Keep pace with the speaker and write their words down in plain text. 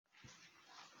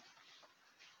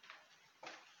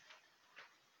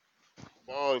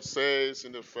Paul says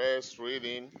in the first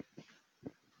reading,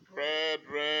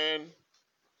 brethren,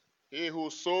 he who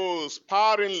sows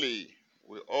sparingly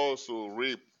will also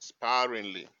reap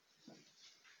sparingly.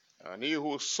 And he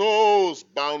who sows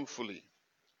bountifully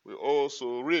will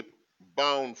also reap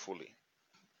bountifully.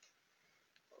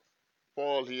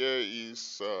 Paul here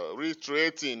is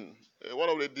reiterating one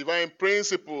of the divine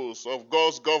principles of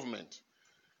God's government.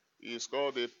 It's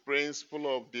called the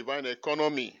principle of divine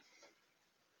economy.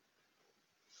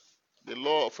 The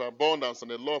law of abundance and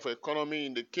the law of economy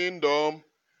in the kingdom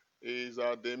is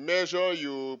that the measure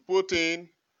you put in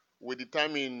will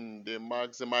determine the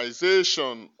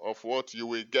maximization of what you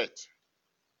will get.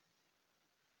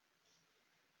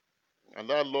 And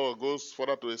that law goes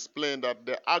further to explain that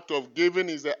the act of giving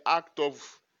is the act of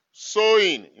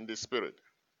sowing in the spirit.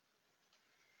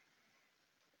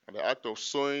 And the act of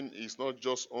sowing is not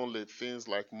just only things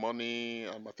like money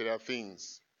and material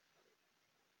things.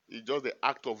 It's just the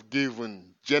act of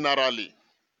giving generally.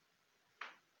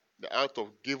 The act of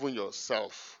giving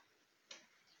yourself.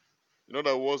 In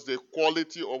other words, the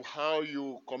quality of how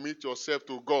you commit yourself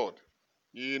to God.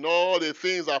 In all the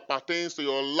things that pertains to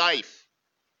your life.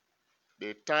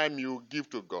 The time you give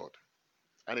to God.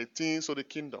 And the things of the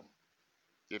kingdom.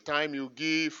 The time you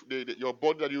give, your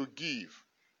body that you give.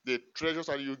 The treasures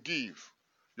that you give.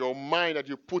 Your mind that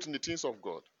you put in the things of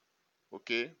God.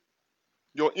 Okay?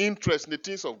 Your interest in the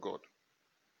things of God.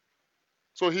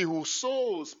 So he who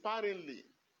sows sparingly,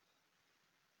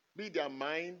 be their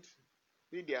mind,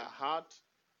 be their heart,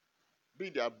 be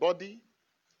their body,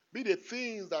 be the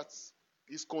things that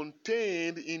is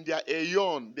contained in their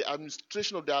aeon, the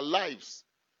administration of their lives.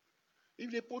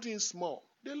 If they put in small,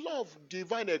 the law of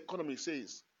divine economy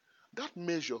says that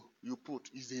measure you put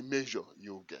is a measure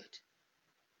you get.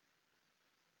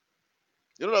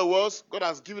 In other words, God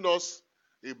has given us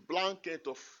a blanket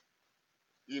of,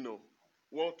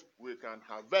 what we can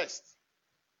harvest.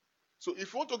 So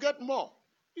if you want to get more,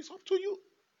 it's up to you.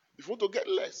 If you want to get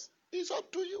less, it's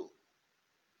up to you.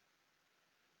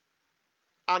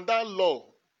 And that law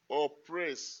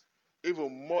operates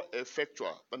even more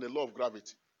effectual than the law of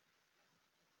gravity.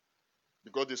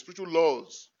 Because the spiritual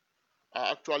laws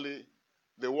are actually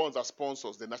the ones that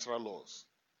sponsors the natural laws.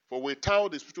 For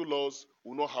without the spiritual laws, we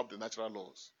will not have the natural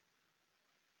laws.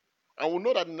 And we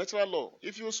know that the natural law,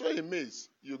 if you sow a maize,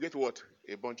 you get what?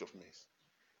 A bunch of maize.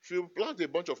 If you plant a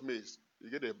bunch of maize,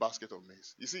 you get a basket of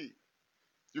maize. You see,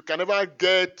 you can never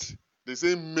get the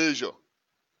same measure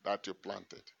that you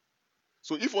planted.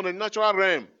 So if on the natural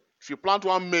realm, if you plant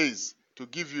one maize to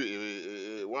give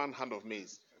you a 1 hand of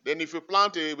maize, then if you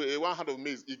plant a 1 hand of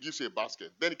maize, it gives you a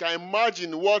basket. Then you can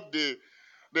imagine what the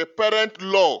parent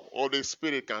law or the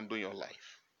spirit can do in your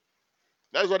life.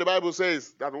 That is what the Bible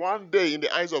says, that one day in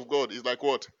the eyes of God is like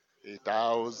what?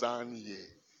 1,000 years.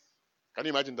 Can you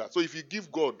imagine that? So if you give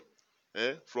God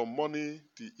from morning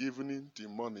till evening till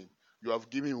morning, you have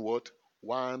given what?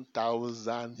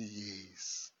 1,000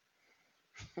 years.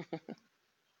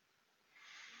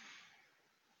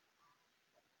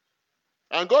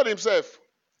 And God himself,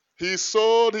 he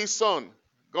sold his son.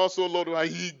 God so loved him, and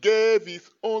he gave his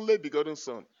only begotten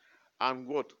son. And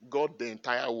what? God the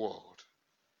entire world.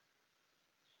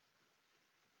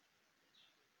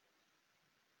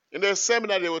 In the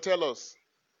seminar, they will tell us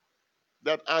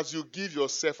that as you give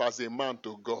yourself as a man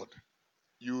to God,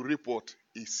 you reap what?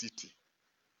 A city.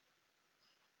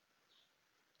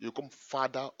 You become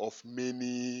father of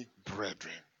many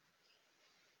brethren.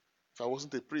 If I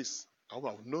wasn't a priest, I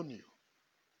would have known you.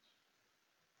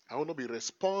 I would not be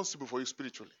responsible for you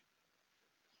spiritually.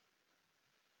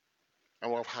 I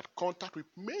would have had contact with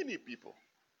many people.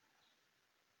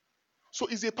 So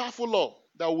it's a powerful law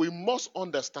that we must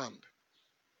understand.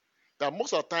 That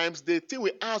most of the times, the thing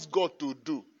we ask God to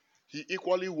do, he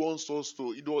equally wants us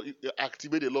to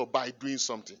activate the law by doing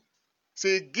something.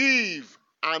 Say, give,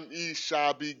 and it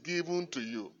shall be given to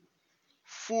you.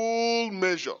 Full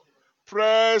measure,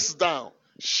 pressed down,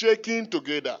 shaking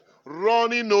together,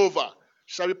 running over,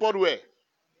 shall be poured where?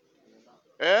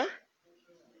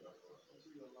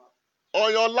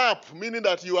 On your lap, meaning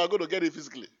that you are going to get it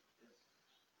physically.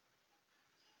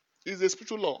 It's a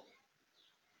spiritual law.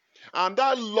 And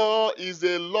that law is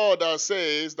a law that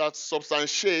says, that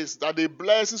substantiates that the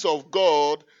blessings of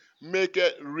God make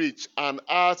it rich and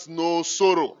adds no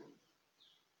sorrow.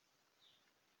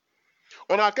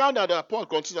 On account that the Paul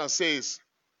continues and says,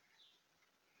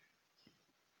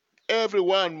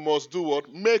 everyone must do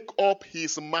what? Make up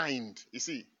his mind. You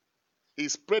see,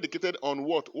 it's predicated on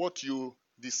what? What you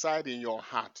decide in your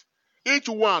heart. Each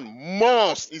one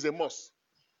must is a must.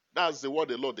 That's the word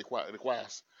the Lord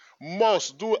requires.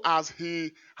 Must do as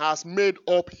he has made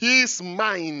up his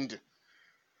mind.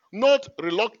 Not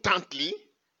reluctantly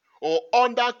or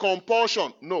under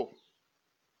compulsion. No.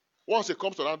 Once it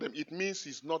comes around them, it means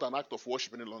it's not an act of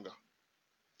worship any longer.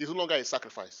 It's no longer a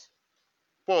sacrifice.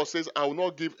 Paul says, I will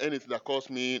not give anything that costs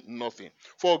me nothing.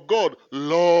 For God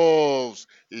loves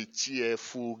a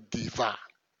cheerful giver,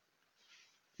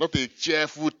 not a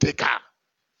cheerful taker.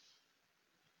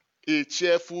 A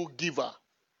cheerful giver.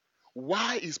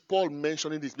 Why is Paul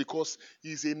mentioning this? Because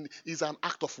it's an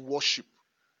act of worship.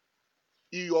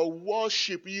 In your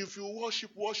worship, if you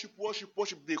worship,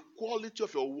 the quality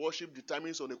of your worship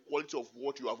determines on the quality of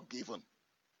what you have given.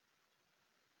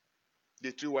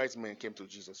 The three wise men came to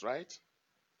Jesus, right?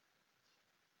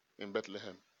 In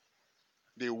Bethlehem.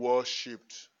 They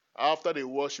worshipped. After they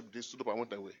worshipped, they stood up and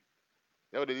went away.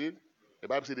 You know what they did? The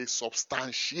Bible says they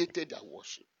substantiated their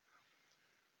worship.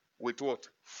 With what?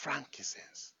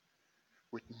 Frankincense.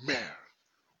 With myrrh.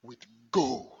 With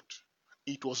gold.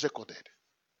 It was recorded.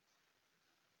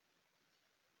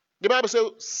 The Bible says,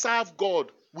 serve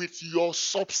God with your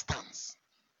substance.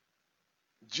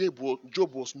 Job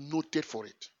was noted for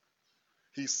it.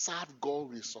 He served God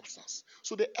with substance.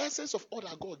 So the essence of all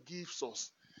that God gives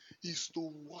us is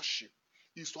to worship,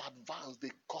 is to advance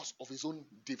the cause of his own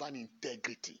divine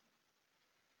integrity.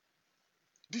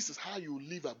 This is how you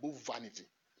live above vanity.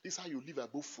 This is how you live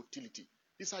above futility.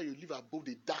 This is how you live above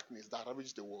the darkness that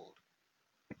ravages the world.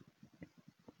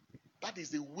 That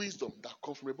is the wisdom that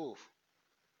comes from above.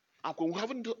 And when we have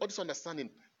all this understanding,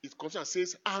 it comes and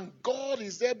says, and God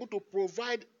is able to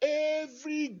provide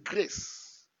every grace.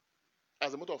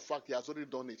 As a matter of fact, he has already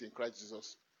done it in Christ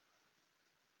Jesus.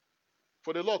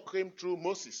 For the law came through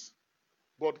Moses,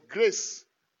 but grace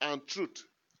and truth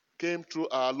came through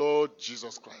our Lord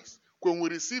Jesus Christ. When we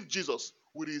receive Jesus,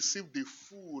 we receive the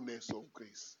fullness of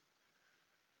grace.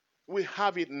 We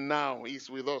have it now, it's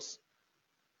with us.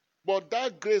 But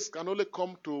that grace can only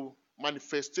come to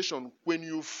manifestation when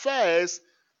you first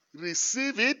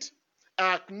receive it,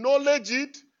 acknowledge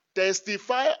it,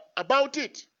 testify about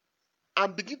it,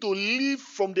 and begin to live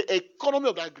from the economy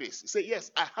of that grace. You say,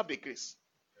 yes, I have the grace.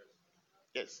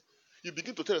 Yes. You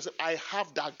begin to tell yourself, I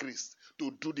have that grace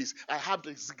to do this. I have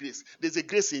this grace. There's a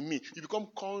grace in me. You become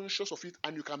conscious of it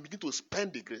and you can begin to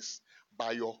spend the grace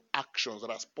by your actions that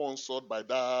are sponsored by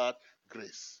that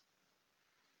grace.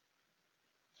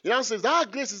 He now says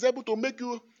that grace is able to make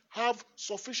you have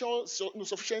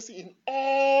sufficiency in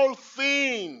all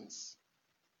things.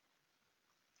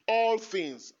 All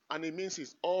things. And it means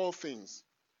it's all things.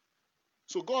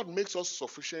 So God makes us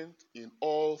sufficient in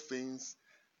all things,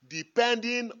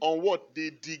 depending on what?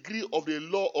 The degree of the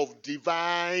law of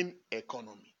divine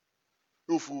economy.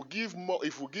 If we give more,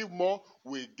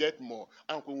 we get more.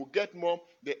 And when we get more,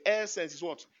 the essence is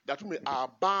what? That we may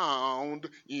abound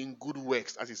in good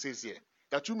works, as it says here.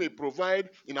 That you may provide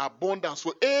in abundance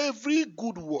for every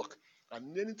good work.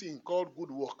 And anything called good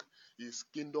work is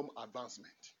kingdom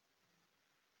advancement.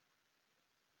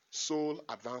 Soul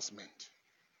advancement.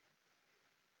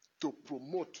 To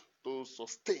promote, to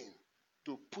sustain,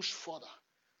 to push further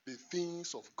the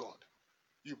things of God.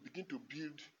 You begin to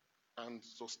build and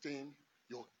sustain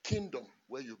your kingdom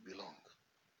where you belong.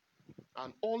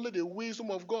 And only the wisdom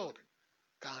of God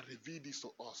can reveal this to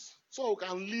us. So we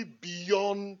can live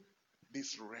beyond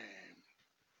this realm.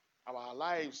 Our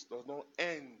lives does not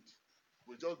end.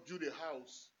 We just build a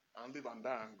house and live and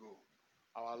die and go.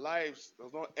 Our lives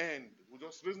does not end. We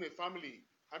just raising a family,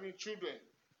 having children,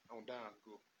 and die and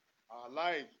go. Our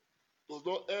life does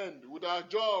not end with our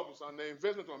jobs and the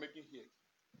investment we're making here.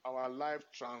 Our life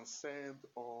transcends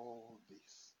all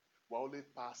this. We're only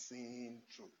passing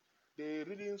through. The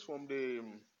readings from the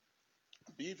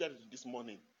behavior this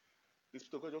morning, the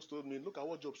Spirit of God just told me, look at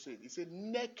what Job said. He said,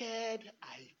 naked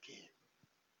I came,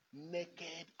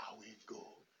 naked I will go.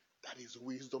 That is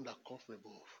wisdom that comes from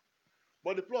above.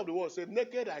 But the people of the world said,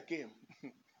 naked I came,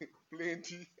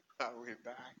 plenty I will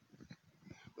die.